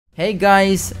Hey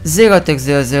guys,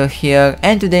 0tech00 here,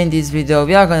 and today in this video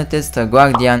we are gonna test the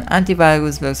Guardian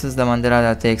antivirus versus the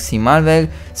Mandela.exe malware.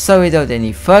 So without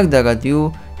any further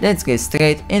ado, let's get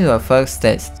straight into the first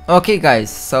test. Okay guys,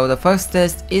 so the first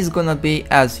test is gonna be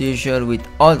as usual with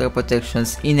all the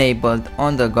protections enabled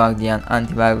on the Guardian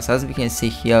antivirus. As we can see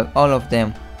here, all of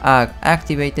them are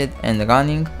activated and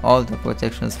running, all the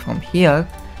protections from here.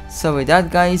 So with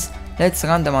that guys, let's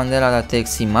run the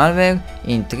Mandela.exe malware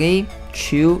in 3,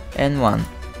 2 and 1.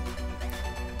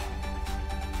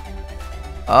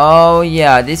 Oh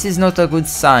yeah, this is not a good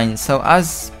sign. So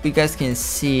as you guys can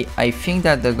see, I think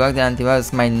that the Guardian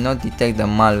antivirus might not detect the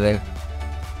malware.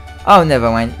 Oh,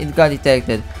 never mind, it got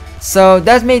detected. So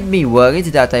that made me worried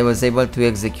that I was able to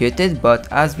execute it, but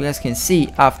as you guys can see,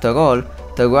 after all,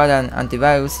 the Guardian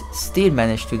antivirus still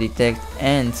managed to detect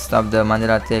and stop the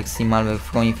Mandela.exe malware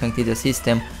from infecting the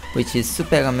system, which is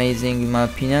super amazing in my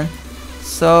opinion.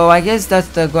 So I guess that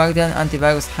the Guardian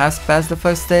antivirus has passed the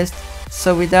first test.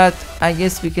 So with that, I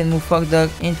guess we can move further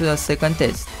into the second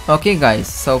test. Okay guys,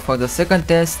 so for the second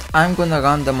test, I'm gonna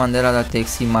run the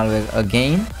Mandela.exe malware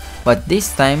again, but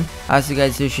this time, as you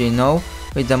guys usually know,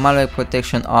 with the malware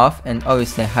protection off, and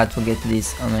obviously I had to get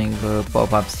these annoying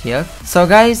pop-ups here. So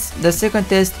guys, the second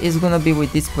test is gonna be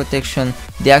with this protection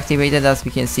deactivated. As we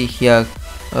can see here,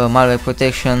 malware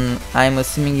protection, I'm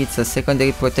assuming it's a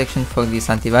secondary protection for this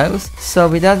antivirus. So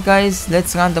with that guys,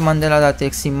 let's run the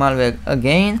Mandela.exe malware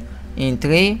again in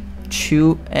 3,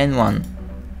 2 and 1.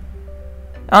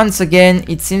 Once again,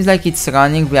 it seems like it's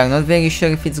running. We are not very sure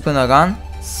if it's gonna run.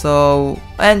 So,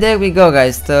 and there we go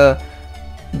guys, the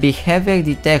behavior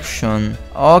detection.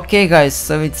 Okay guys,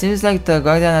 so it seems like the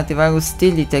Guardian antivirus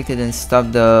still detected and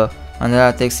stopped the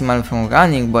Mandela.exe malware from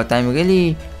running, but I'm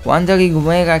really wondering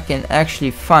where I can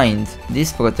actually find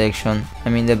this protection. I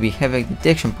mean the behavior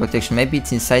detection protection. Maybe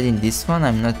it's inside in this one.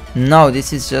 I'm not. No,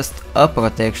 this is just a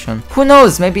protection. Who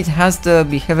knows? Maybe it has the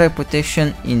behavior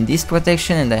protection in this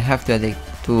protection and I have to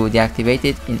deactivate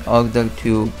it in order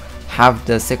to have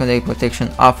the secondary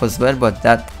protection off as well, but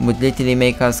that would literally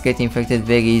make us get infected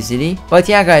very easily. But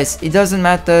yeah guys, it doesn't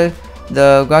matter.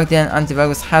 The Guardian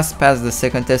antivirus has passed the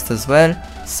second test as well.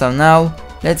 So now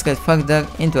let's get further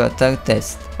into the third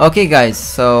test. Okay guys,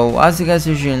 so as you guys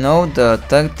usually know, the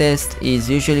third test is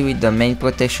usually with the main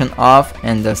protection off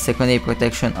and the secondary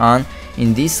protection on.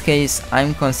 In this case,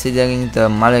 I'm considering the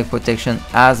malware protection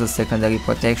as a secondary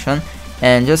protection,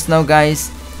 and just know guys,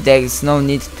 there is no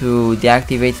need to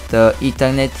deactivate the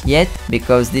Ethernet yet,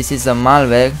 because this is a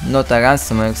malware, not a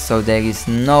ransomware, so there is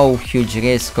no huge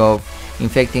risk of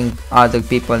infecting other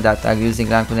people that are using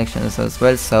LAN connections as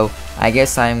well. So I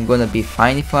guess I'm gonna be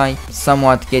fine if I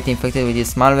somewhat get infected with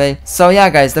this malware. So yeah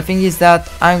guys, the thing is that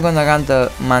I'm gonna run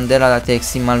the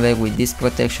Mandela.exe malware with this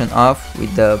protection off,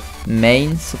 with the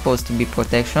main supposed to be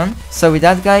protection. So with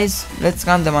that guys, let's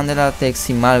run the Mandela.exe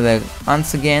malware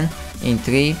once again in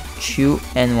 3, 2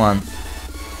 and 1.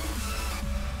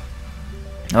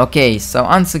 Okay, so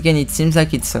once again it seems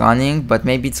like it's running, but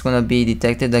maybe it's gonna be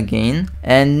detected again.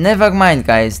 And never mind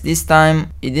guys, this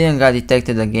time it didn't get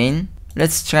detected again.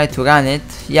 Let's try to run it.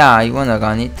 Yeah, I wanna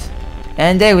run it.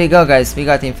 And there we go guys, we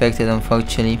got infected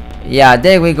unfortunately. Yeah,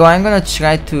 there we go. I'm gonna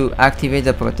try to activate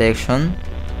the protection,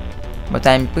 but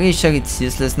I'm pretty sure it's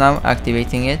useless now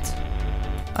activating it.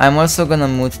 I'm also gonna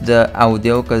mute the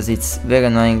audio because it's very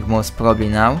annoying most probably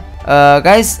now.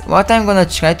 Guys, what I'm gonna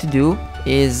try to do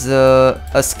is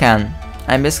a scan.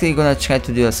 I'm basically gonna try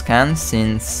to do a scan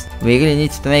since we really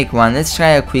need to make one. Let's try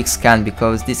a quick scan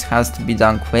because this has to be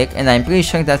done quick, and I'm pretty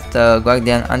sure that the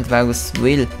Guardian antivirus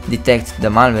will detect the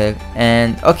malware.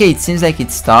 And okay, it seems like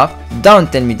it stopped.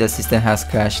 Don't tell me the system has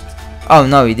crashed. Oh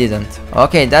no, it didn't.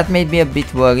 Okay, that made me a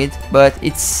bit worried, but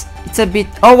it's a bit.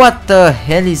 Oh, what the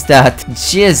hell is that?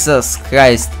 Jesus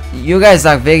Christ. You guys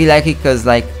are very lucky because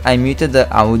like I muted the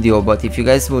audio, but if you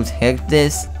guys would hear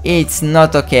this, it's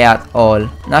not okay at all.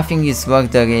 Nothing is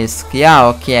worth the risk. Yeah,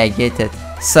 okay, I get it.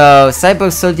 So Cyber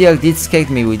Soldier did scare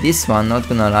me with this one, not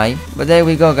gonna lie. But there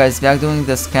we go guys, we are doing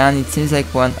the scan. It seems like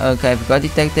one archive got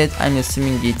detected. I'm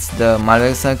assuming it's the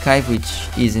malware's archive, which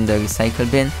is in the recycle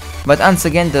bin. But once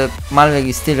again, the malware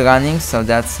is still running, so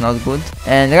that's not good.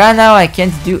 And right now I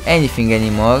can't do anything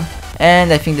anymore,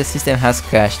 and I think the system has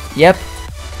crashed. Yep.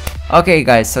 Okay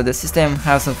guys, so the system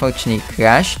has unfortunately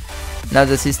crashed. Now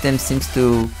the system seems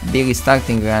to be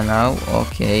restarting right now.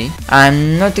 Okay,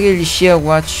 I'm not really sure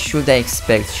what should I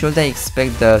expect. Should I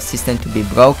expect the system to be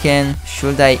broken?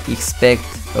 Should I expect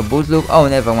a boot loop? Oh,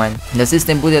 never mind. The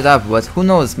system booted up, but who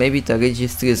knows, maybe the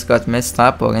registries got messed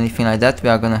up or anything like that. We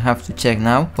are gonna have to check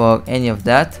now for any of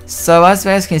that. So as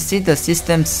you guys can see, the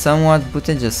system somewhat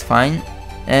booted just fine.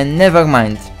 And never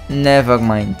mind. never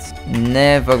mind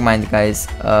guys,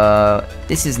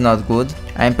 this is not good.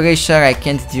 I'm pretty sure I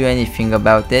can't do anything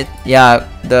about it. Yeah,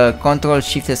 the Control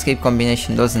Shift Escape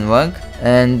combination doesn't work,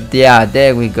 and yeah,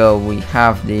 there we go, we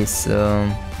have this.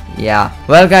 Yeah,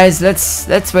 well guys,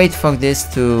 let's wait for this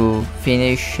to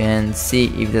finish and see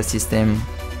if the system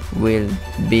will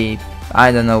be,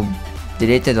 I don't know,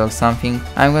 deleted or something.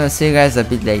 I'm gonna see you guys a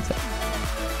bit later.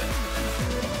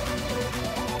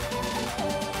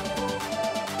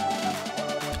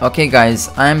 Okay guys,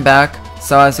 I'm back.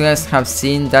 So as you guys have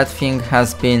seen, that thing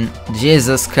has been,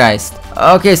 Jesus Christ.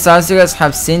 Okay, so as you guys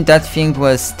have seen, that thing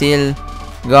was still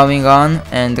going on,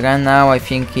 and right now I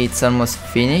think it's almost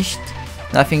finished.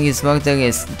 Nothing is worth the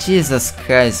risk. Jesus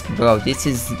Christ, bro, this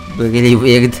is really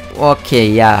weird. Okay,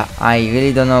 yeah, I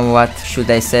really don't know what should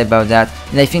I say about that,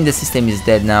 and I think the system is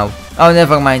dead now. Oh,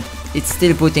 never mind, it's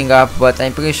still putting up, but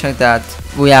I'm pretty sure that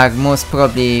we are most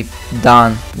probably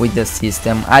done with the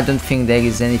system. I don't think there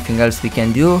is anything else we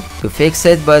can do to fix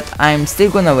it, but I'm still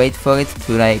gonna wait for it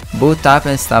to like boot up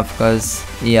and stuff, cause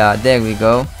yeah, there we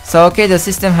go. So okay, the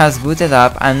system has booted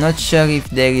up. I'm not sure if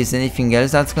there is anything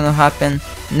else that's gonna happen.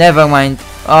 Never mind.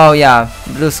 Oh yeah,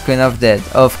 blue screen of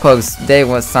death. Of course, there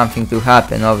was something to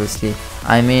happen, obviously.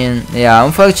 I mean, yeah,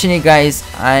 unfortunately guys,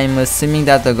 I'm assuming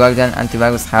that the Guardian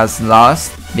Antivirus has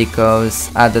lost, because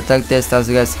the third test, as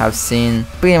you guys have seen,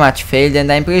 pretty much failed,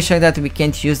 and I'm pretty sure that we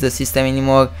can't use the system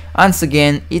anymore. Once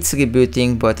again, it's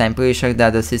rebooting, but I'm pretty sure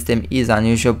that the system is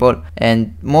unusable,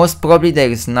 and most probably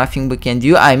there is nothing we can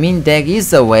do. I mean, there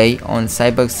is a way on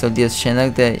Cyber Soldier's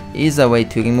channel, there is a way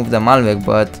to remove the malware,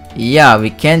 but yeah, we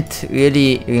can't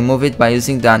really remove it by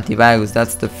using the antivirus,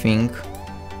 that's the thing.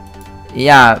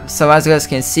 Yeah, so as you guys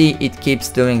can see, it keeps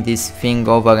doing this thing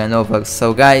over and over.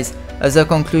 So guys, as a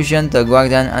conclusion, the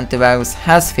Guardian Antivirus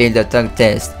has failed the third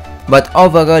test. But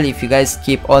overall, if you guys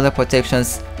keep all the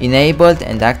protections enabled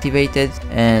and activated,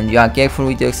 and you are careful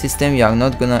with your system, you are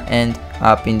not gonna end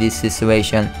up in this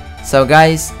situation. So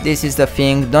guys, this is the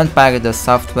thing, don't pirate the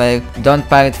software, don't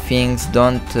pirate things,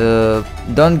 don't go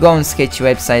on sketchy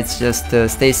websites, just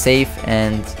stay safe,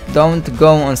 and don't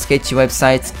go on sketchy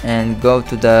websites and go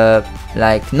to the,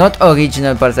 like, not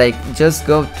original, but like, just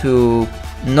go to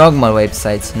normal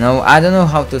websites, you know, I don't know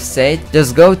how to say it,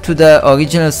 just go to the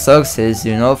original sources,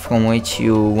 you know, from which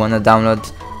you wanna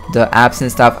download the apps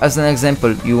and stuff. As an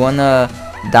example, you wanna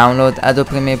download Adobe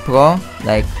Premiere Pro,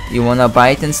 like you wanna buy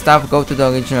it and stuff, go to the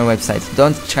original website,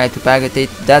 don't try to pirate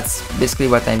it. That's basically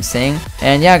what I'm saying.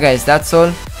 And yeah guys, that's all.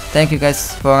 Thank you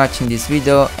guys for watching this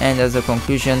video, and as a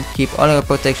conclusion, keep all your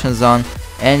protections on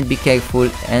and be careful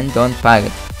and don't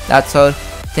pirate. That's all.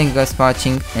 Thank you guys for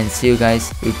watching, and see you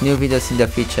guys with new videos in the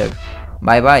future.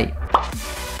 Bye bye.